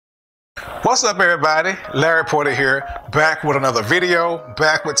What's up, everybody? Larry Porter here, back with another video,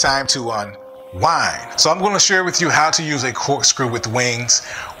 back with time to unwind. So I'm going to share with you how to use a corkscrew with wings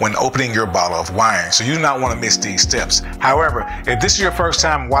when opening your bottle of wine. So you do not want to miss these steps. However, if this is your first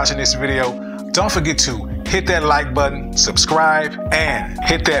time watching this video, don't forget to hit that like button, subscribe, and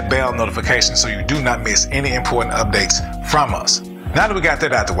hit that bell notification so you do not miss any important updates from us. Now that we got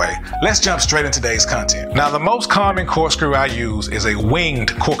that out the way, let's jump straight into today's content. Now, the most common corkscrew I use is a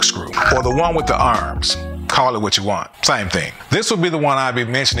winged corkscrew, or the one with the arms. Call it what you want, same thing. This will be the one I'll be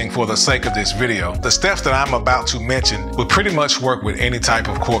mentioning for the sake of this video. The steps that I'm about to mention will pretty much work with any type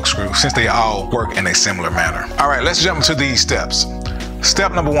of corkscrew since they all work in a similar manner. All right, let's jump into these steps.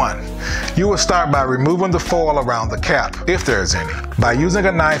 Step number one, you will start by removing the foil around the cap, if there is any, by using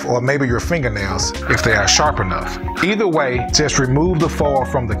a knife or maybe your fingernails if they are sharp enough. Either way, just remove the foil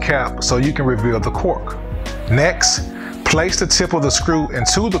from the cap so you can reveal the cork. Next, place the tip of the screw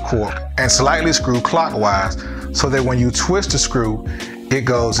into the cork and slightly screw clockwise so that when you twist the screw, it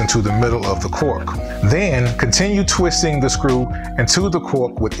goes into the middle of the cork. Then continue twisting the screw into the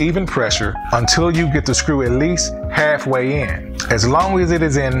cork with even pressure until you get the screw at least halfway in, as long as it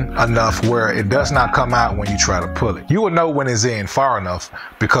is in enough where it does not come out when you try to pull it. You will know when it's in far enough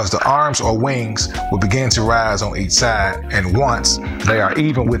because the arms or wings will begin to rise on each side, and once they are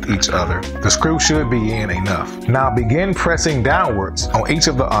even with each other, the screw should be in enough. Now begin pressing downwards on each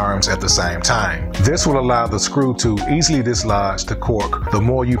of the arms at the same time. This will allow the screw to easily dislodge the cork the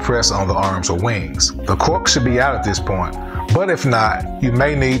more you press on the arms or wings. The cork should be out at this point, but if not, you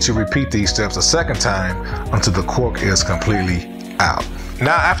may need to repeat these steps a second time until the cork is completely out.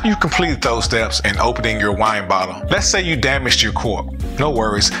 Now, after you've completed those steps in opening your wine bottle, let's say you damaged your cork. No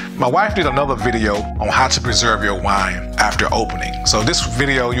worries. My wife did another video on how to preserve your wine after opening. So this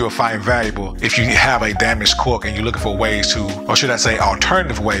video you will find valuable if you have a damaged cork and you're looking for ways to, or should I say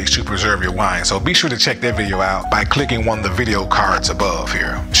alternative ways to preserve your wine. So be sure to check that video out by clicking one of the video cards above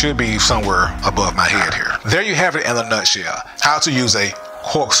here. Should be somewhere above my head here. There you have it in a nutshell. How to use a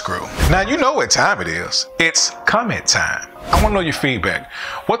corkscrew. Now you know what time it is. It's comment time. I want to know your feedback.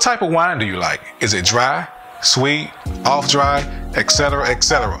 What type of wine do you like? Is it dry, sweet, off dry, etc.,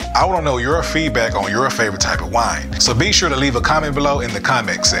 etc.? I want to know your feedback on your favorite type of wine. So be sure to leave a comment below in the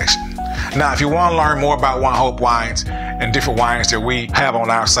comment section. Now, if you want to learn more about One Hope wines and different wines that we have on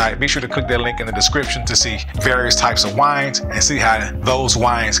our site, be sure to click that link in the description to see various types of wines and see how those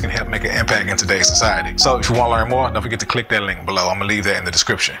wines can help make an impact in today's society. So if you want to learn more, don't forget to click that link below. I'm going to leave that in the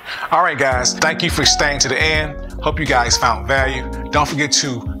description. All right, guys, thank you for staying to the end. Hope you guys found value. Don't forget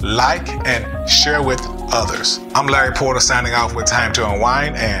to like and share with others. I'm Larry Porter signing off with Time to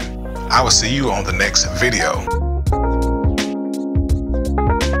Unwind, and I will see you on the next video.